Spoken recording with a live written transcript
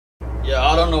Yeah,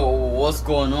 I don't know what's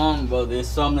going on, but there's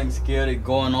something scary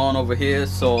going on over here.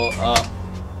 So,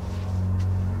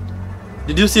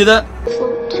 did you see that?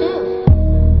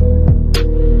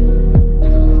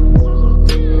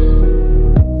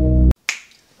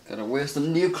 Gotta wear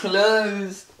some new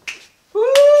clothes. Woo!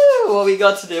 What we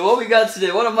got today? What we got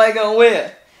today? What am I gonna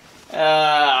wear?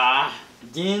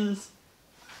 Jeans.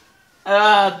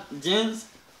 Jeans.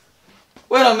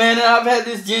 Wait a minute, I've had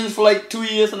these jeans for like 2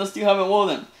 years and I still haven't worn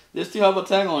them. They still have a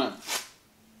tag on it.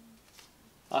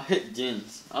 I hate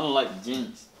jeans. I don't like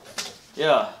jeans.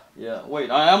 Yeah. Wait,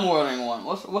 I am wearing one.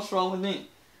 What's wrong with me?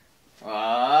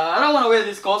 I don't want to wear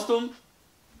this costume.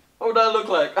 What would I look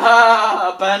like?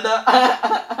 A panda.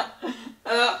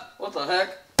 What the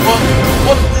heck?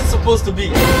 What is this supposed to be?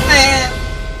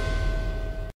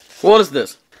 What is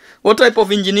this? What type of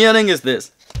engineering is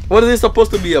this? What is this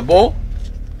supposed to be? A ball?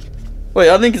 Wait,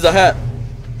 I think it's a hat.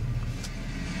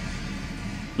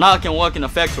 Now I can work in a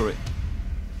factory.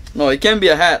 No, it can't be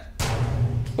a hat.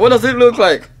 What does it look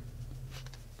like?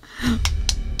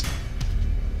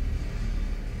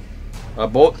 A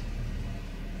boat?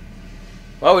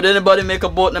 Why would anybody make a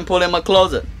boat and put it in my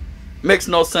closet? Makes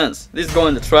no sense. This go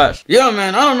in the trash. Yeah,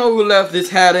 man, I don't know who left this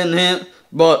hat in here,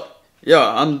 but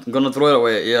yeah, I'm gonna throw it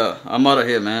away. Yeah, I'm out of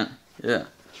here, man. Yeah.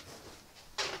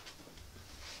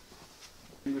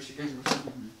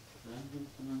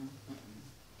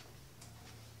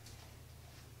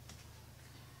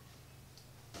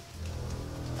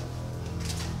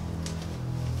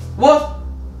 What?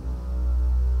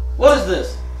 What is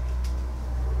this?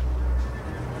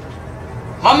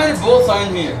 How many boats are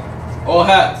in here? Or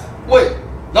hats? Wait,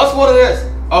 that's what it is.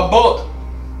 A boat.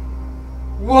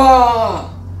 Wow.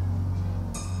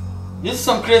 This is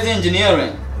some crazy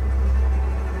engineering.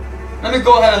 Let me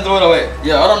go ahead and throw it away.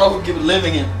 Yeah, I don't know who keep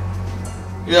living in.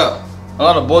 Yeah, a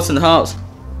lot of boats in the house.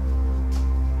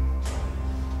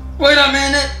 Wait a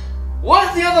minute.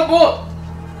 What's the other boat?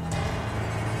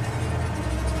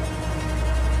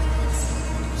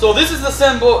 So this is the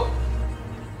same boat.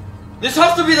 This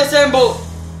has to be the same boat.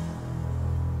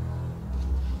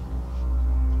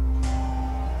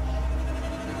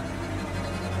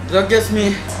 That gets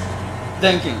me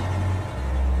thinking.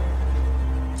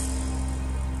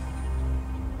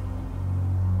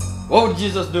 What would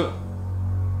Jesus do?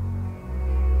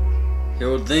 He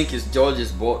would think it's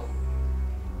Georgie's boat.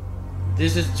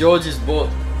 This is Georgie's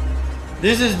boat.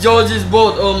 This is Georgie's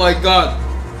boat. Oh my God.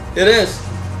 It is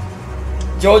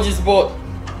Georgie's boat.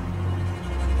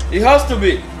 It has to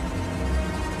be.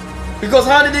 Because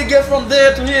how did he get from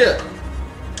there to here?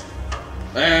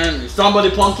 Man, is somebody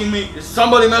punking me? Is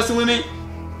somebody messing with me?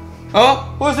 Huh?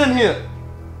 Who's in here?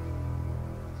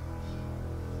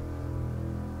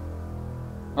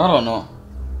 I don't know.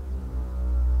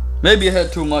 Maybe I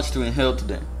had too much to inhale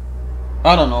today.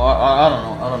 I don't know. I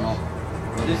don't know.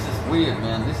 But this is weird,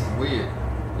 man. This is weird.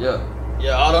 Yeah.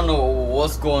 Yeah, I don't know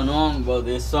what's going on, but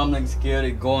there's something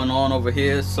scary going on over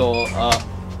here. So,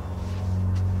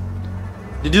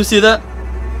 did you see that?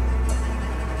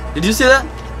 Did you see that?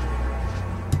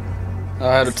 I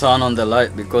had to turn on the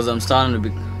light because I'm starting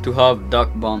to have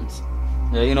duck bumps.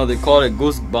 Yeah, you know they call it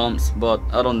goose bumps, but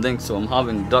I don't think so. I'm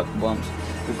having duck bumps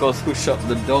because who shut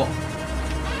the door?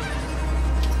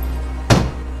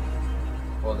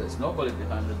 Well, there's nobody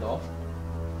behind the door.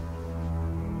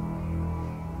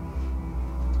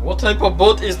 What type of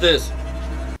boat is this?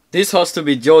 This has to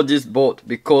be Georgie's boat,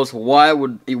 because why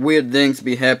would weird things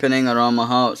be happening around my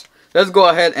house? Let's go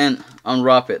ahead and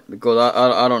unwrap it, because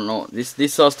I don't know.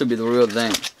 This has to be the real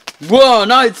thing. Whoa,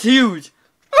 now it's huge.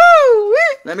 Woo!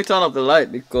 Let me turn off the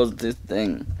light because this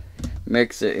thing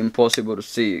makes it impossible to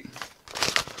see.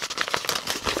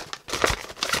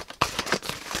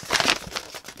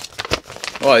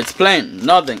 Oh, it's plain,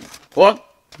 nothing. What?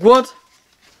 What?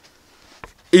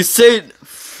 It said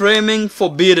framing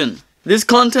forbidden. This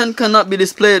content cannot be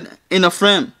displayed in a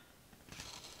frame.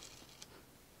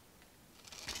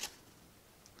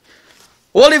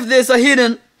 What if there's a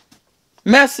hidden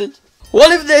message?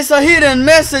 What if there's a hidden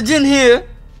message in here,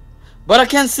 but I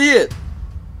can't see it?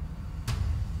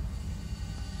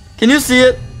 Can you see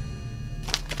it?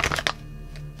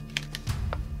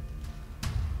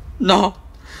 No.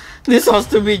 This has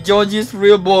to be Georgie's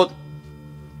real boat.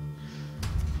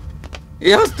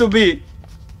 It has to be.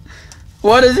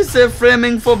 Why does it say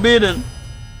framing forbidden?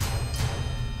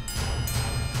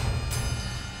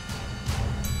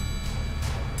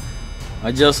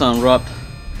 I just unwrapped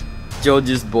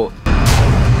Georgie's boat.